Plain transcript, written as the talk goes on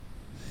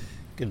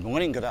Good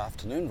morning, good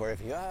afternoon,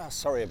 wherever you are.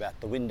 Sorry about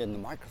the wind in the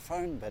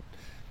microphone, but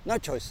no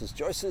choices,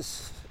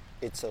 Joyce's.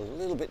 It's a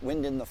little bit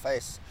wind in the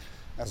face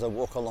as I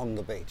walk along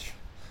the beach.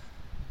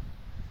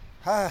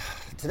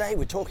 Today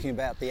we're talking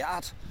about the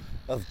art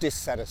of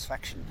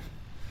dissatisfaction.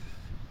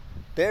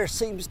 There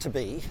seems to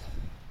be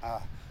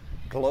a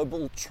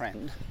global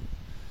trend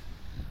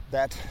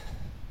that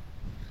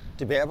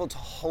to be able to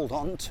hold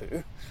on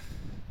to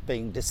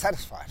being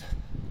dissatisfied.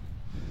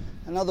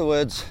 In other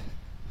words,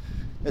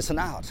 it's an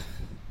art.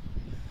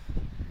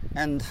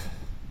 And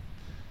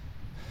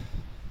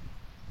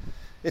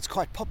it's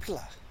quite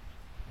popular.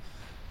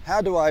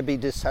 How do I be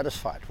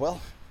dissatisfied?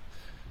 Well,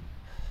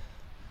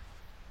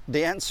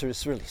 the answer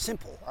is really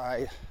simple.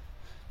 I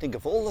think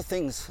of all the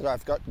things that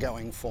I've got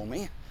going for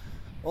me,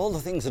 all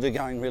the things that are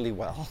going really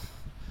well,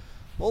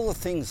 all the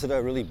things that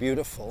are really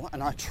beautiful,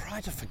 and I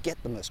try to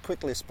forget them as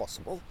quickly as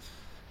possible.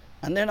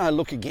 And then I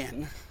look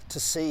again to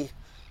see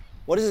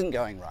what isn't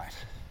going right.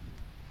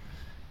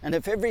 And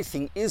if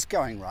everything is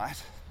going right,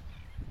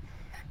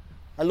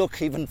 I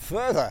look even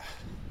further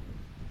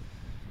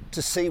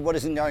to see what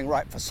isn't going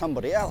right for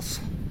somebody else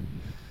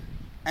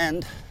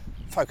and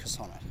focus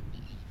on it.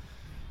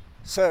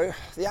 So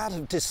the art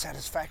of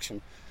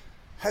dissatisfaction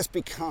has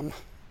become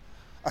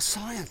a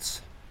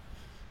science.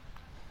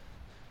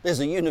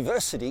 There's a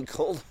university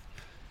called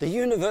the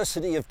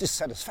University of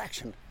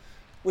Dissatisfaction,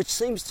 which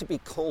seems to be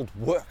called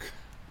work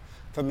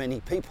for many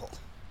people,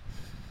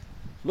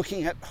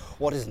 looking at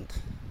what isn't.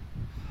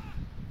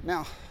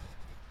 Now,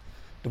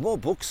 the more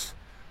books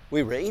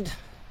we read,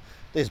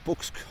 there's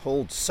books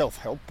called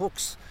self-help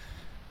books,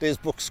 there's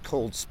books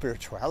called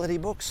spirituality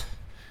books,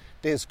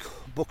 there's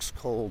books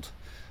called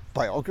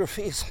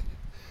biographies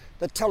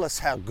that tell us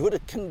how good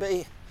it can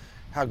be,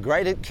 how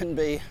great it can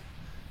be.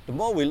 The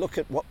more we look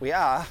at what we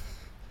are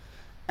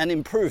and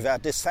improve our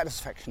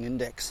dissatisfaction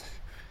index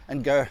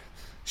and go,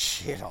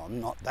 shit, I'm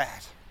not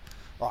that.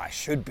 Oh, I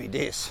should be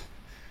this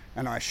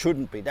and I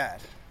shouldn't be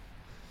that.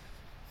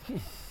 The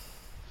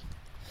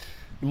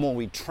more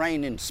we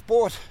train in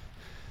sport,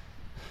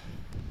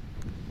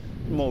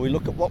 the more we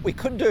look at what we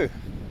could do.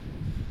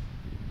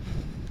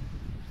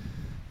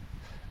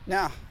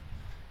 Now,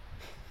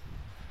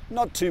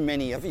 not too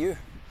many of you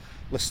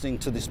listening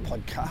to this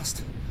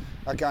podcast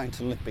are going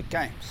to Olympic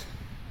Games.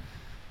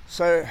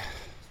 So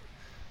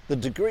the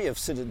degree of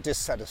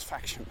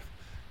dissatisfaction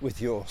with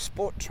your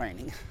sport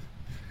training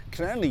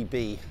can only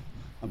be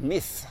a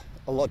myth,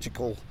 a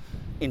logical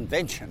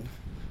invention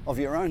of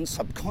your own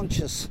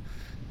subconscious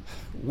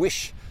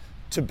wish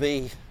to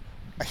be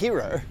a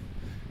hero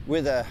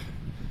with a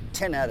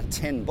 10 out of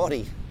 10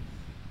 body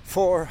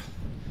for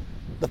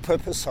the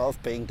purpose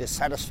of being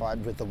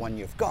dissatisfied with the one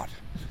you've got.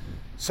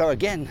 So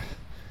again,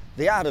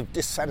 the art of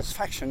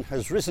dissatisfaction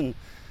has risen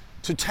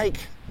to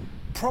take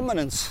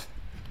prominence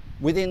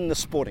within the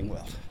sporting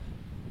world.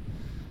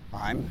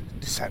 I'm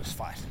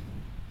dissatisfied.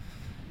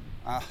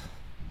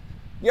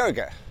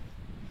 Yoga,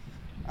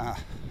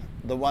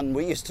 the one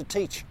we used to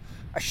teach,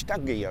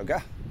 Ashtanga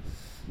Yoga,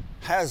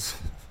 has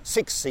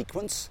 6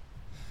 sequence,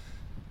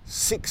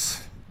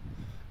 6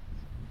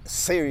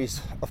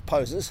 series of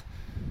poses.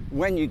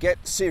 When you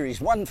get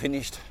series 1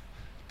 finished,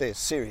 there's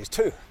series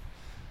 2.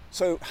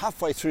 So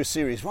halfway through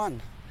series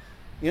 1,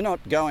 you're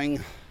not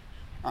going,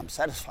 I'm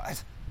satisfied.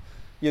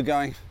 You're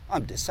going,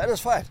 I'm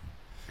dissatisfied.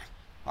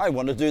 I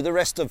want to do the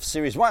rest of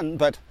series 1,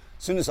 but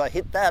as soon as I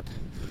hit that,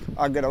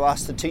 I'm going to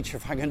ask the teacher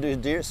if I can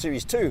do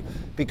series 2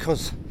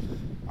 because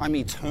I'm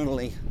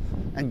eternally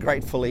and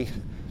gratefully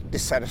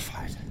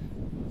dissatisfied.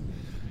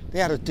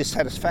 The art of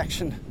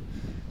dissatisfaction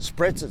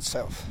spreads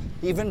itself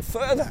even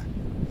further.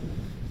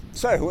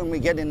 So when we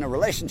get in a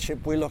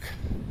relationship, we look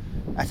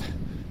at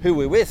who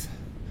we're with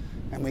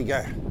and we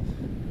go,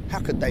 how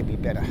could they be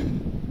better?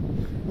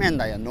 Man,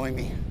 they annoy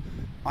me.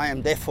 I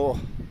am therefore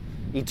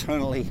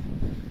eternally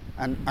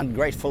and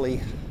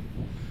ungratefully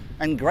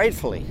and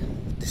gratefully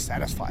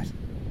dissatisfied.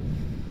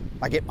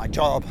 I get my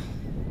job,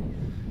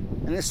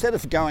 and instead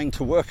of going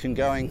to work and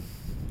going,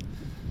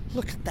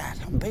 look at that,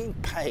 I'm being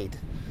paid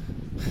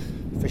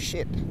for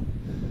shit.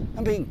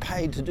 I'm being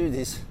paid to do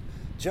this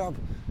job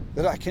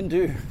that I can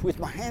do with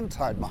my hand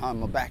tied behind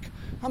my back.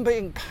 I'm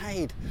being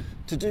paid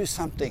to do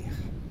something.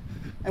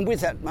 And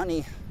with that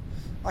money,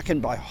 I can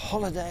buy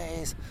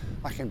holidays,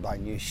 I can buy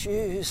new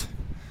shoes,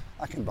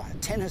 I can buy a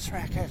tennis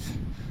racket,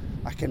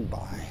 I can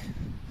buy,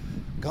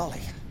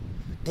 golly,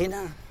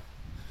 dinner.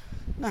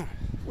 No,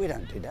 we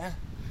don't do that.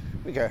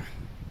 We go,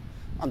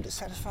 I'm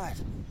dissatisfied.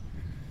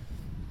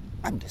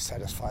 I'm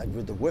dissatisfied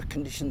with the work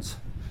conditions.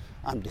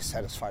 I'm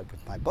dissatisfied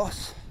with my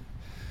boss.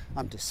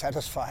 I'm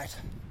dissatisfied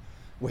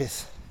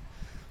with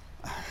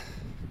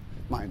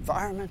my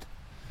environment.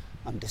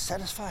 I'm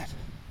dissatisfied.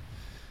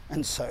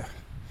 And so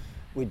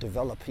we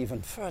develop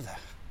even further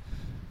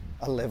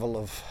a level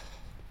of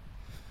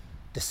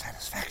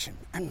dissatisfaction.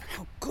 And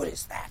how good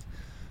is that?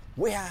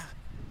 We are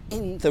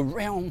in the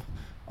realm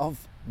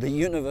of the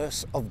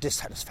universe of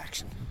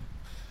dissatisfaction.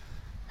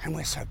 And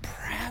we're so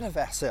proud of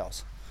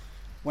ourselves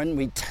when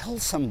we tell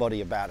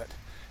somebody about it.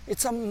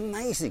 It's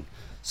amazing.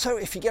 So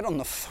if you get on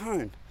the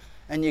phone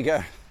and you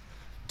go,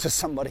 to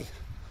somebody,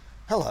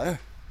 hello,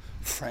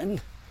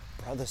 friend,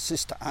 brother,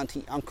 sister,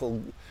 auntie,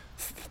 uncle,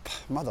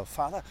 mother,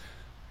 father,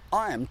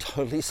 I am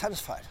totally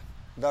satisfied.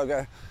 They'll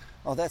go,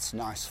 oh, that's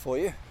nice for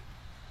you.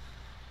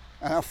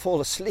 And I'll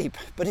fall asleep.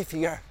 But if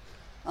you go,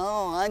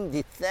 oh, I'm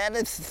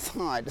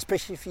dissatisfied,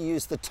 especially if you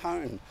use the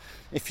tone,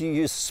 if you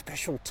use a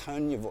special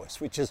tone in your voice,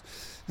 which is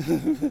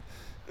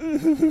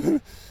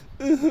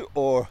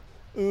or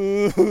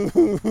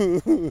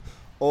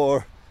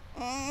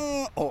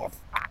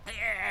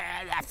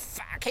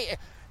fuck yeah.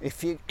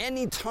 If you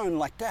any tone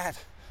like that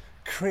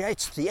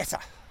creates theatre,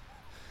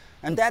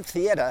 and that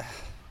theatre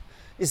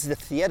is the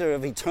theatre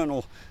of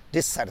eternal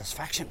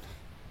dissatisfaction,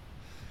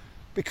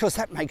 because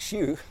that makes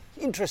you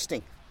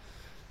interesting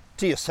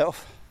to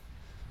yourself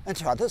and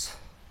to others.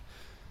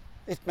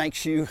 It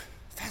makes you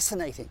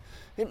fascinating.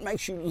 It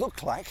makes you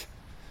look like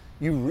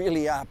you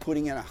really are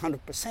putting in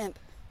 100%,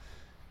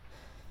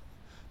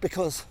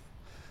 because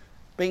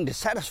being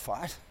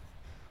dissatisfied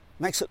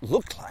makes it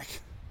look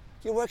like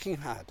you're working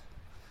hard,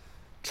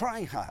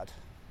 trying hard,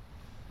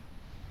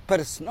 but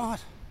it's not.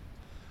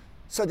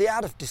 So the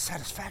art of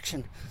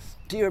dissatisfaction.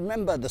 Do you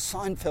remember the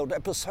Seinfeld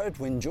episode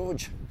when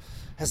George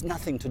has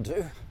nothing to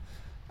do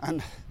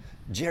and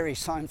Jerry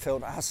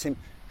Seinfeld asks him,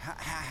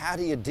 how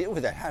do you deal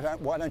with that?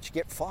 Why don't you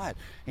get fired?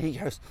 And he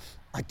goes,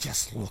 I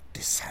just look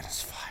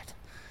dissatisfied.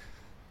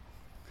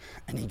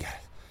 And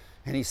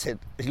he said,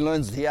 he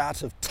learns the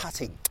art of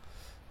tutting.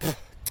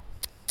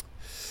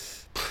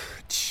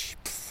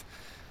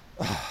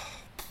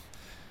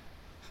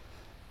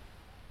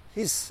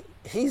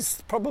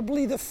 He's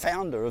probably the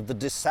founder of the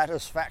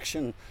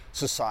Dissatisfaction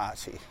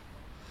Society.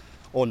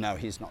 Or no,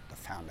 he's not the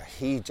founder.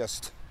 He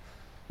just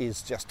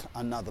is just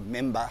another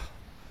member,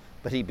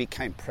 but he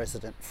became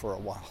president for a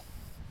while.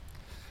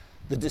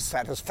 The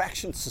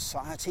Dissatisfaction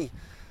Society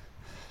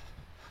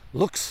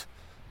looks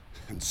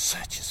and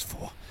searches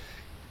for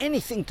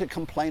anything to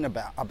complain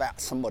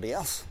about somebody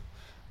else,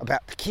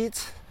 about the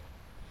kids,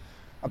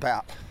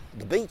 about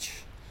the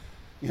beach,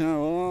 the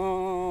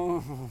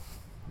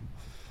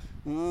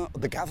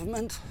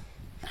government,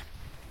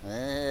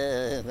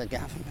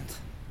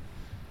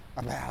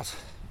 about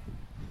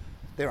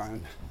their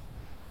own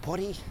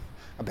body,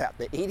 about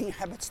their eating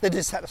habits. They're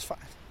dissatisfied.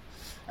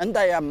 And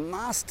they are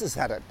masters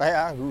at it. They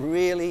are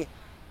really,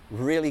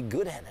 really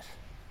good at it.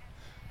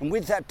 And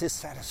with that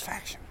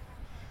dissatisfaction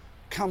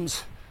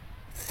comes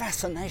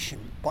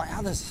fascination by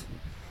others.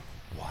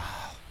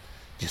 Wow,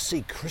 did you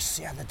see Chris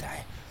the other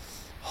day?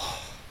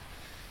 Oh,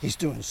 he's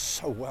doing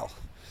so well.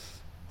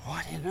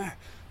 Why do you know?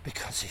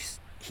 Because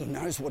he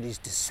knows what he's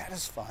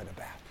dissatisfied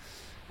about,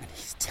 and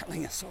he's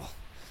telling us all.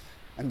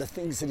 And the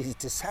things that he's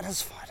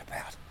dissatisfied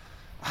about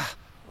are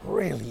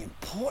really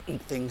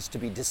important things to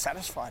be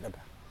dissatisfied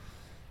about.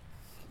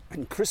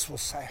 And Chris will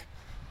say,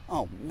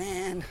 oh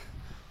man,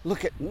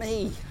 look at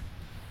me.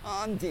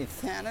 I'm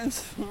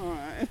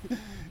dissatisfied.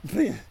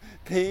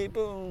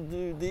 People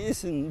do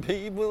this and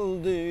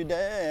people do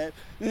that.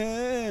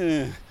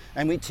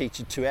 And we teach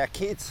it to our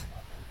kids.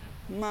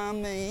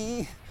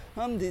 Mummy,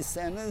 I'm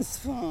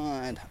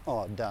dissatisfied.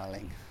 Oh,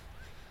 darling,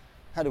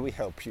 how do we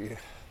help you?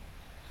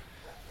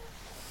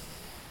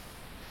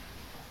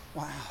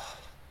 Wow.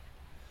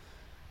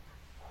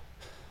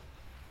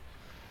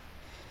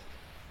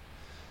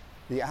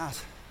 The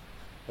art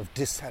of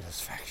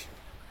dissatisfaction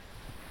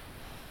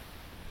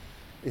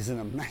is an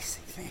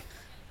amazing thing.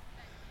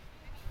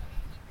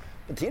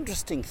 But the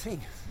interesting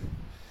thing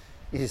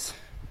is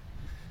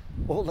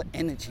all the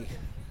energy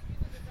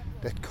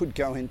that could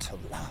go into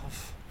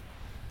love,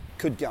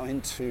 could go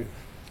into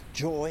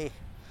joy,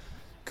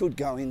 could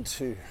go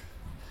into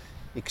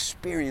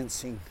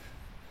experiencing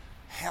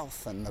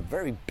health and the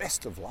very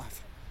best of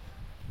life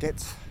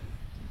gets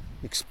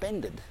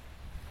expended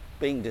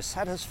being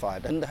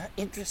dissatisfied. And the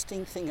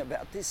interesting thing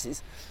about this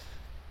is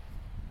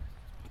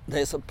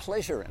there's a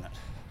pleasure in it.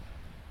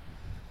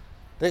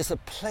 There's a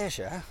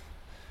pleasure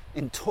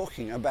in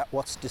talking about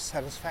what's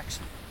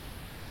dissatisfaction.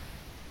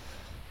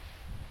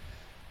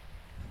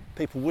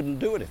 People wouldn't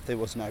do it if there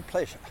was no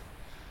pleasure.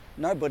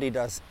 Nobody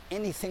does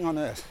anything on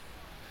earth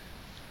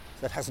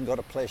that hasn't got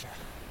a pleasure.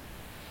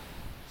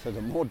 So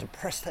the more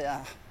depressed they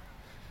are,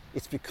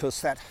 it's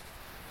because that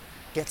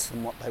gets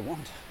them what they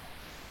want.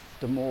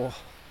 The more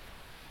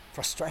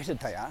frustrated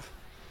they are,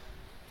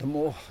 the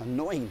more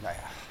annoying they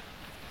are.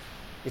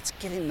 It's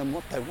getting them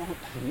what they want.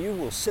 And you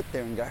will sit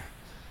there and go,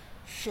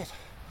 shit,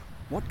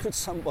 what could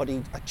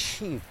somebody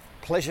achieve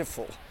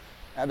pleasureful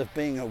out of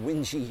being a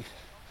whingy,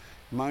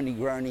 moany,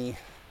 groany,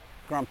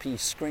 grumpy,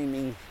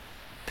 screaming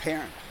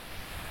parent?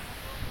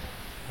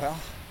 Well,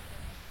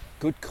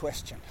 good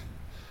question.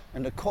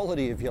 And the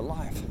quality of your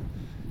life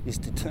is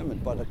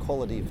determined by the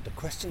quality of the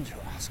questions you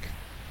ask.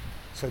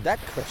 So that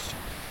question,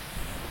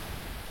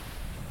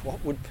 what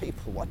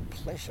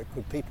pleasure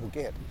could people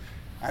get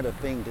out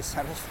of being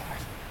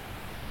dissatisfied,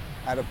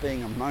 out of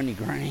being a moany,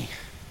 groany,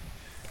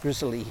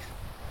 grizzly,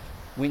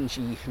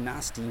 whingy,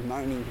 nasty,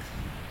 moaning,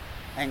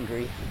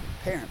 angry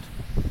parent?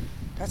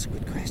 That's a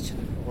good question.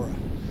 Or a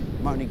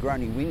moany,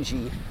 groany,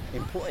 whingy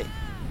employee.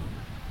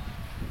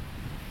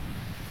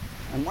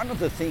 And one of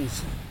the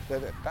things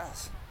that it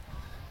does,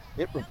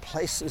 it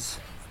replaces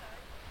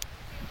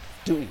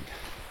doing.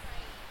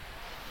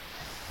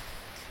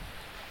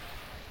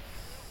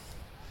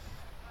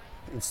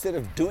 Instead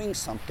of doing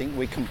something,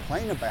 we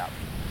complain about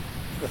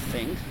the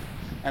thing,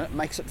 and it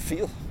makes us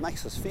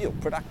feel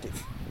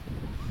productive.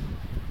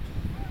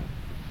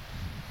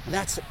 And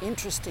that's an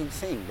interesting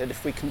thing, that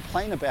if we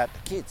complain about the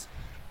kids,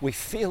 we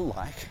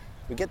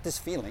get this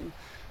feeling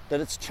that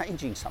it's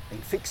changing something,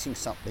 fixing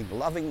something,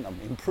 loving them,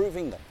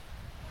 improving them.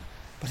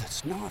 But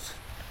it's not.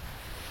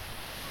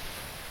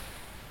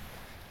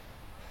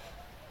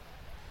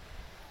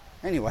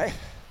 Anyway,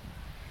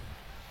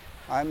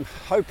 I'm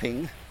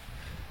hoping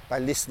by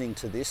listening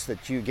to this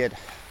that you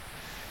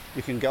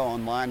can go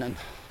online and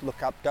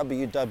look up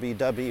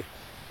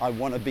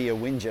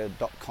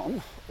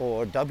www.iwannabeawhinger.com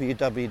or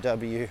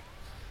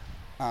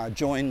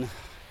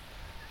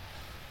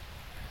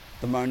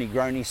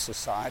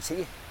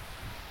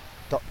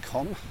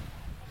join.the-Moni-Grony-Society.com,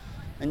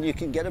 and you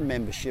can get a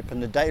membership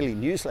and a daily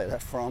newsletter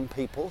from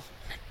people,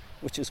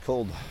 which is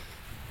called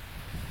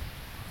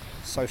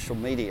Social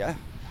Media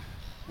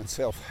and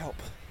Self-Help,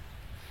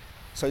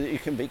 so that you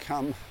can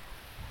become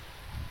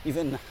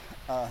even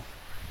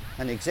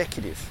an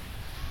executive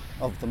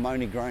of the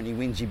Moni Grony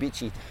Whingy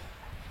Bitchy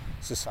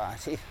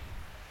Society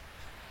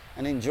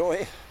and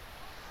enjoy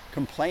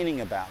complaining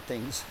about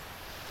things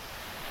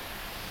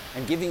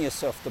and giving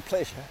yourself the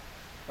pleasure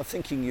of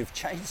thinking you've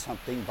changed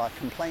something by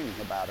complaining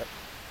about it,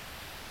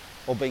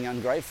 or being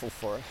ungrateful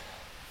for it,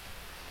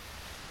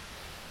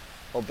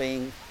 or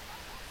being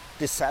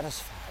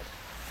dissatisfied.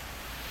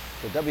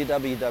 So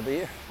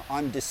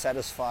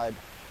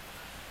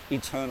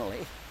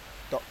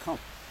www.imdissatisfiedeternally.com.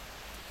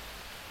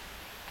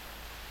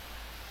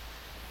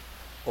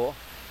 Or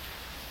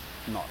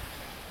not.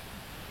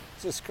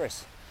 This is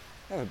Chris.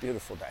 Have a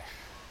beautiful day.